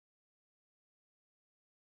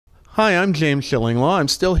Hi, I'm James Schillinglaw. I'm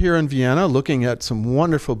still here in Vienna looking at some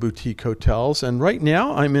wonderful boutique hotels. And right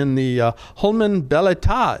now I'm in the Hollmann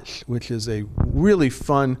Beletage, which is a really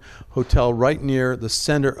fun hotel right near the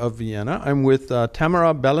center of Vienna. I'm with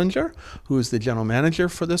Tamara Bellinger, who is the general manager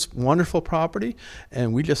for this wonderful property.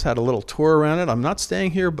 And we just had a little tour around it. I'm not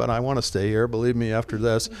staying here, but I want to stay here, believe me, after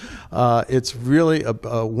this. It's really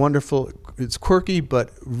a wonderful, it's quirky,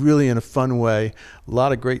 but really in a fun way. A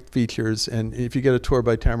lot of great features. And if you get a tour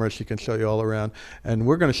by Tamara, she can show you all around. And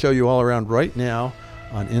we're going to show you all around right now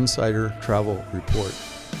on Insider Travel Report.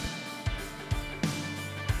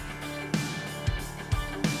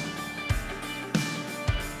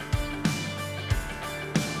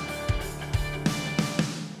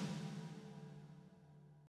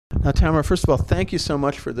 Now, Tamara, first of all, thank you so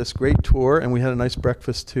much for this great tour, and we had a nice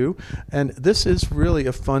breakfast too. And this is really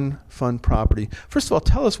a fun property. First of all,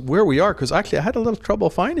 tell us where we are, because actually I had a little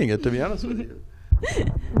trouble finding it, to be honest with you.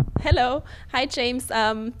 Hello. Hi, James.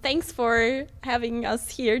 Thanks for having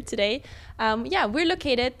us here today. We're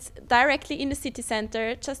located directly in the city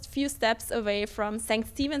center, just a few steps away from St.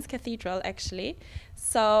 Stephen's Cathedral, actually.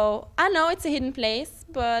 So I know it's a hidden place,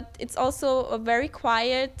 but it's also a very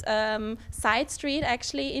quiet side street,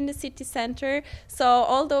 actually, in the city center. So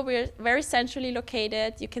although we're very centrally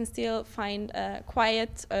located, you can still find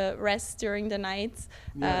quiet rest during the nights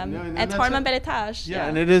at Hollmann Beletage. Yeah,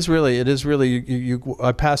 and it is really.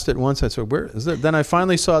 I passed it once. I said, "Where is it?" Then I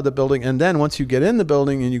finally saw the building, and then once you get in the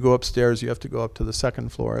building and you go upstairs, you have to go up to the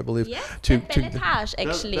second floor, I believe. Yes, Beletage,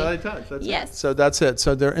 actually. Beletage, that's yes. It. So that's it.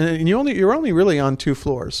 So there, and you're only really on 2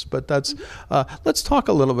 floors, but that's. Let's talk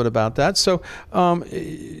a little bit about that. So,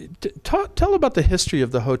 tell about the history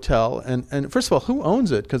of the hotel, and first of all, who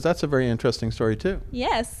owns it? Because that's a very interesting story too.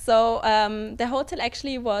 Yes. So the hotel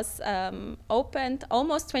actually was opened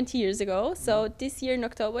almost 20 years ago. So this year in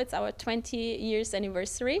October, it's our 20 years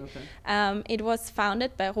anniversary. Okay. It was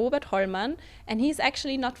founded by Robert Hollmann, and he's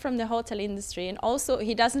actually not from the hotel industry. And also,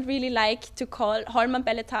 he doesn't really like to call Hollmann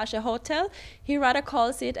Beletage a hotel. He rather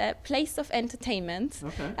calls it a place of entertainment.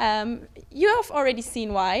 Okay. You have already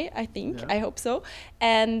seen why, I think. Yeah. I hope so.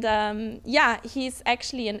 And he's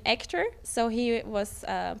actually an actor. So he was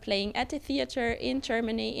playing at the theater in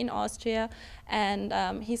Germany, in Austria.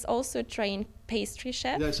 And he's also a trained pastry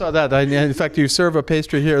chef. Yeah, I saw that. In fact, you serve a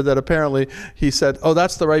pastry here that apparently he said, "Oh,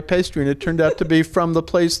 that's the right pastry," and it turned out to be from the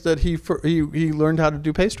place that he learned how to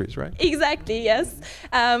do pastries, right? Exactly. Yes.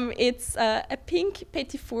 It's a pink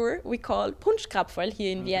petit four we call Punschkrapferl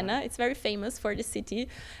here in Vienna. It's very famous for the city.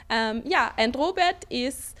 And Robert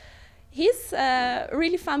he's a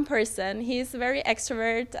really fun person. He's very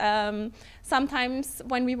extrovert. Sometimes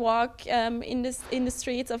when we walk in the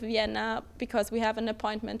streets of Vienna, because we have an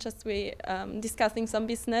appointment, just we discussing some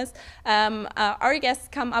business, our guests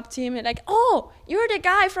come up to him and like, "Oh, you're the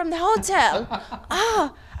guy from the hotel.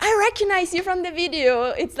 I recognize you from the video."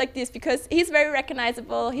 It's like this because he's very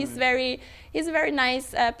recognizable. He's a very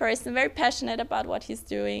nice person, very passionate about what he's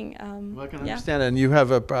doing. Well, I can understand it. And you have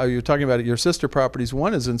you're talking about it, your sister properties.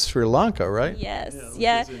 One is in Sri Lanka, right? Yes.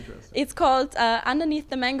 Yeah. It's called Underneath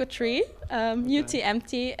the Mango Tree,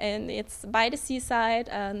 UTMT, and it's by the seaside,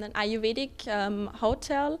 and an Ayurvedic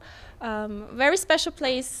hotel. Very special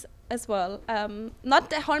place as well. Not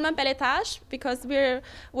the Hollmann Beletage, because we're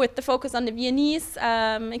with the focus on the Viennese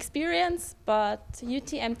experience, but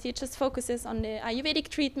UTMT just focuses on the Ayurvedic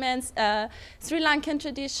treatments, Sri Lankan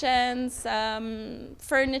traditions,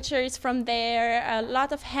 furniture is from there, a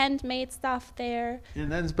lot of handmade stuff there. And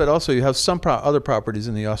then, but also you have some other properties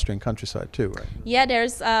in the Austrian countryside too, right? Yeah,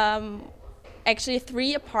 there's actually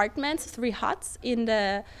 3 apartments, 3 huts in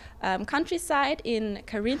the countryside in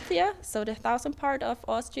Carinthia, so the southern part of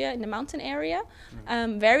Austria in the mountain area.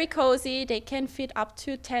 Very cozy. They can fit up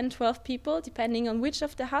to 10, 12 people, depending on which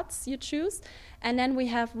of the huts you choose. And then we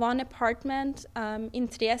have 1 apartment in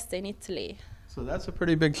Trieste in Italy. So that's a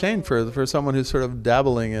pretty big chain for someone who's sort of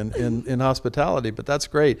dabbling in hospitality, but that's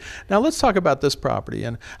great. Now let's talk about this property.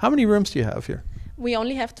 And how many rooms do you have here? We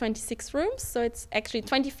only have 26 rooms, so it's actually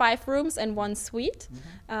 25 rooms and 1 suite.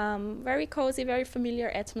 Very cozy, very familiar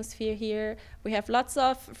atmosphere here. We have lots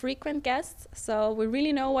of frequent guests, so we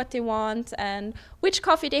really know what they want and which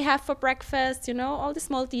coffee they have for breakfast, all the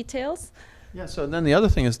small details. Yeah, so then the other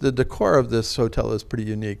thing is the decor of this hotel is pretty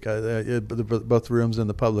unique, both rooms and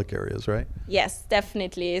the public areas, right? Yes,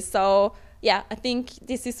 definitely. So yeah, I think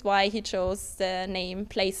this is why he chose the name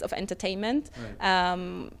Place of Entertainment.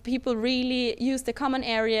 Right. People really use the common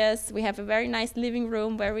areas. We have a very nice living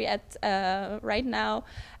room where we're at right now.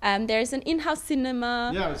 There's an in-house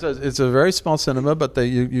cinema. Yeah, it's a very small cinema, but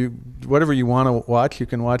you whatever you want to watch, you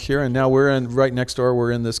can watch here. And now we're right next door.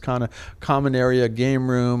 We're in this kind of common area, game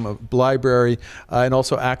room, a library, and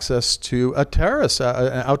also access to a terrace,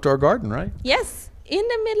 an outdoor garden, right? Yes, in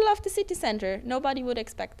the middle of the city center. Nobody would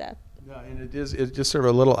expect that. Yeah, and it's just sort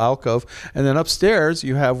of a little alcove, and then upstairs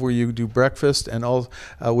you have where you do breakfast and all,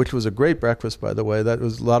 which was a great breakfast, by the way. That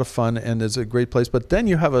was a lot of fun and is a great place. But then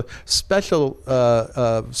you have a special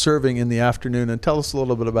serving in the afternoon, and tell us a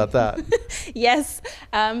little bit about that. Yes,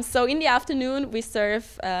 so in the afternoon we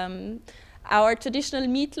serve our traditional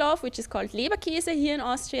meatloaf, which is called Leberkäse here in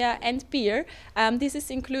Austria, and beer. This is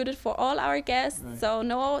included for all our guests, right. So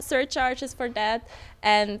no surcharges for that.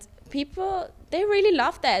 And people, they really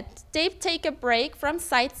love that. They take a break from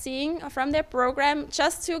sightseeing, from their program,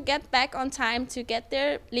 just to get back on time to get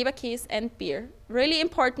their Leberkäse and beer. Really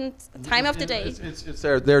important time of the day. It's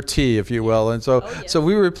their tea, if you will. And so, So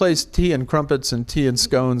we replaced tea and crumpets and tea and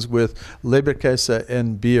scones with Leberkäse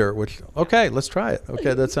and beer, which, okay, let's try it.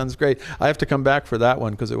 Okay, that sounds great. I have to come back for that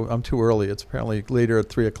one because I'm too early. It's apparently later at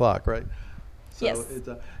 3 o'clock, right? So yes.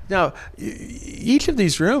 Now, each of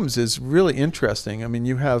these rooms is really interesting. I mean,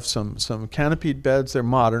 you have some canopied beds. They're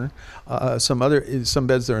modern. Some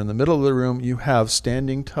beds that are in the middle of the room. You have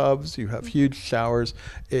standing tubs. You have huge showers.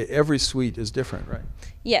 Every suite is different, right?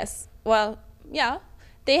 Yes. Well, yeah.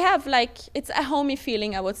 They have it's a homey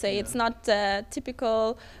feeling, I would say. Yeah. It's not a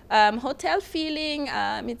typical hotel feeling.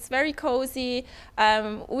 It's very cozy.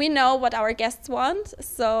 We know what our guests want.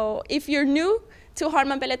 So if you're new to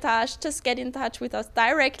Hollmann Beletage, just get in touch with us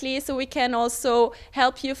directly so we can also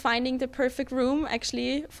help you finding the perfect room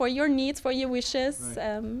actually for your needs, for your wishes.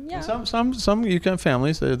 Right. Yeah. Some you can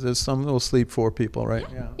families. There's some will sleep 4 people, right?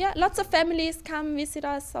 Yeah. Lots of families come visit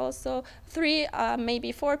us. Also 3,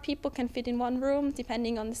 maybe 4 people can fit in one room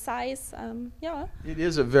depending on the size. It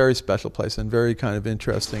is a very special place and very kind of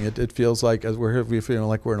interesting. It feels like as we're here, we feel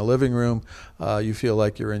like we're in a living room. You feel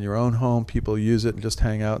like you're in your own home. People use it and just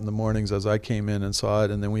hang out in the mornings. As I came in and saw it,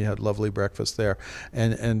 and then we had lovely breakfast there,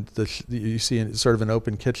 and you see sort of an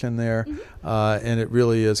open kitchen there, and it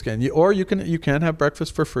really is. You can have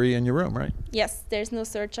breakfast for free in your room, right? Yes, there's no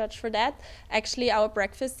surcharge for that. Actually, our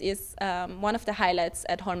breakfast is one of the highlights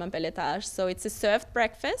at Hollmann Beletage. So it's a served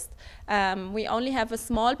breakfast. We only have a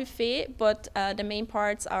small buffet, but the main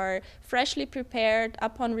parts are freshly prepared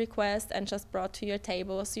upon request and just brought to your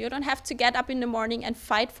table. So you don't have to get up in the morning and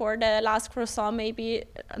fight for the last croissant. Maybe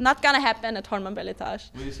not gonna happen at Hollmann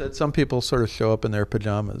Beletage. Well, you said some people sort of show up in their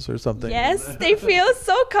pajamas or something. Yes, they feel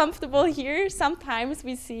so comfortable here. Sometimes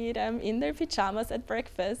we see them in their pajamas at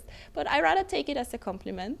breakfast, but I rather take it as a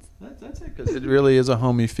compliment. That's it, because it really is a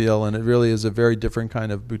homey feel, and it really is a very different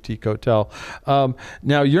kind of boutique hotel.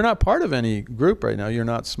 Now, you're not part of any group right now. You're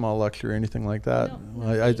not Small Luxury or anything like that. No.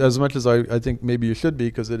 As much as I think maybe you should be,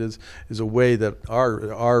 because it is a way that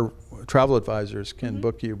our travel advisors can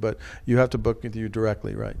book you, but you have to book with you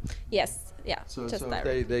directly, right? Yes. Yeah, so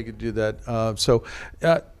they could do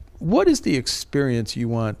that. What is the experience you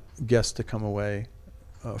want guests to come away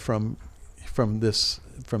from this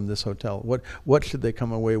hotel? What should they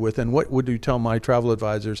come away with, and what would you tell my travel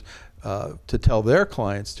advisors to tell their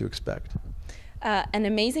clients to expect? An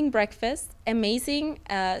amazing breakfast, amazing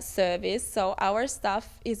service. So our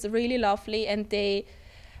staff is really lovely, and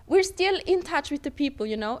we're still in touch with the people.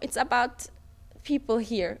 It's about people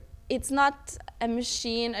here. It's not a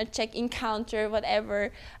machine, a check-in counter,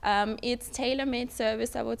 whatever. It's tailor-made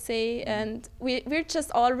service, I would say, and we're just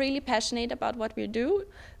all really passionate about what we do.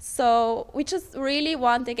 So we just really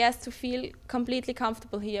want the guests to feel completely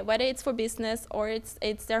comfortable here, whether it's for business or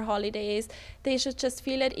it's their holidays. They should just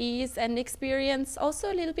feel at ease and experience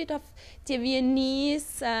also a little bit of the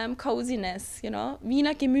Viennese coziness,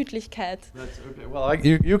 Wiener Gemütlichkeit. That's okay. Well,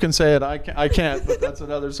 you can say it. I can't, but that's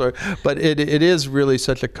another story. But it is really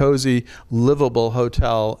such a cozy, livable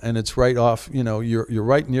hotel, and it's right off. You're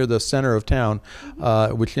right near the center of town,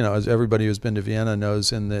 which as everybody who's been to Vienna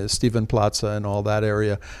knows, in the Stephanplatz and all that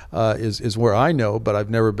area is where I know, but I've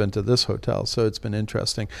never been to this hotel, so it's been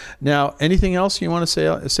interesting. Now, anything else you want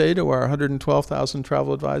to say to our 112,000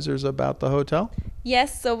 travel advisors about the hotel?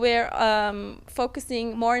 Yes, so we're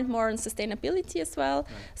focusing more and more on sustainability as well.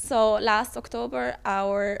 Right. So last October,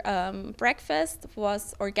 our breakfast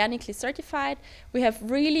was organically certified. We have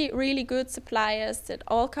really, really good suppliers that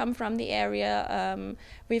all come from the area.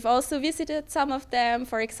 We've also visited some of them.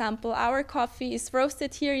 For example, our coffee is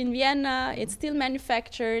roasted here in Vienna. It's still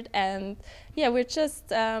manufactured, and Yeah, we're just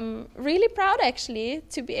really proud actually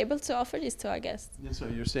to be able to offer this to our guests. Yeah, so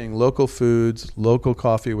you're saying local foods, local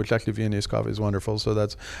coffee, which actually Viennese coffee is wonderful. So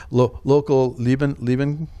that's local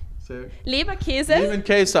Leberkäse.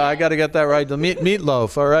 Leberkäse, I got to get that right. The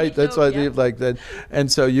meatloaf, all right? That's why I like that.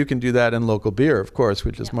 And so you can do that in local beer, of course,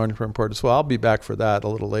 which is more important as well. I'll be back for that a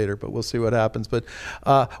little later, but we'll see what happens. But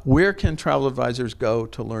where can travel advisors go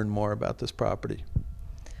to learn more about this property?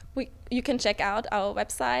 You can check out our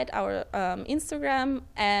website, our Instagram,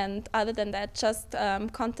 and other than that, just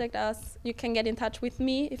contact us. You can get in touch with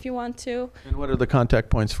me if you want to. And what are the contact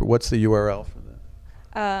points for, what's the URL for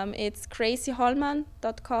that? It's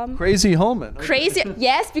crazyhollmann.com. Crazy Hollmann. Okay. Crazy,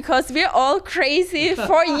 yes, because we're all crazy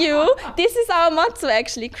for you. This is our motto,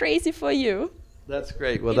 actually, crazy for you. That's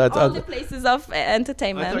great. Well, that's all the places of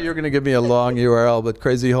entertainment. I thought you were going to give me a long URL, but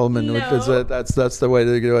Crazy Hollmann, no. that's the way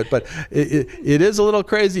to do it. But it is a little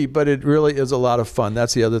crazy, but it really is a lot of fun.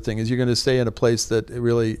 That's the other thing, is you're going to stay in a place that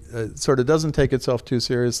really sort of doesn't take itself too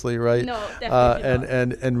seriously, right? No, definitely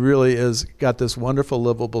not. And really is got this wonderful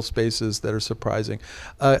livable spaces that are surprising.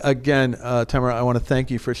 Again, Tamara, I want to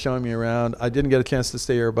thank you for showing me around. I didn't get a chance to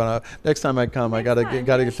stay here, but next time I come, I got to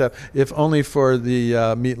get that, if only for the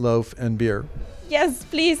meatloaf and beer. Yes,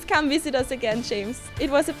 please come visit us again, James. It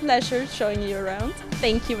was a pleasure showing you around.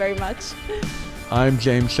 Thank you very much. I'm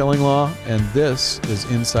James Schillinglaw, and this is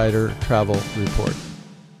Insider Travel Report.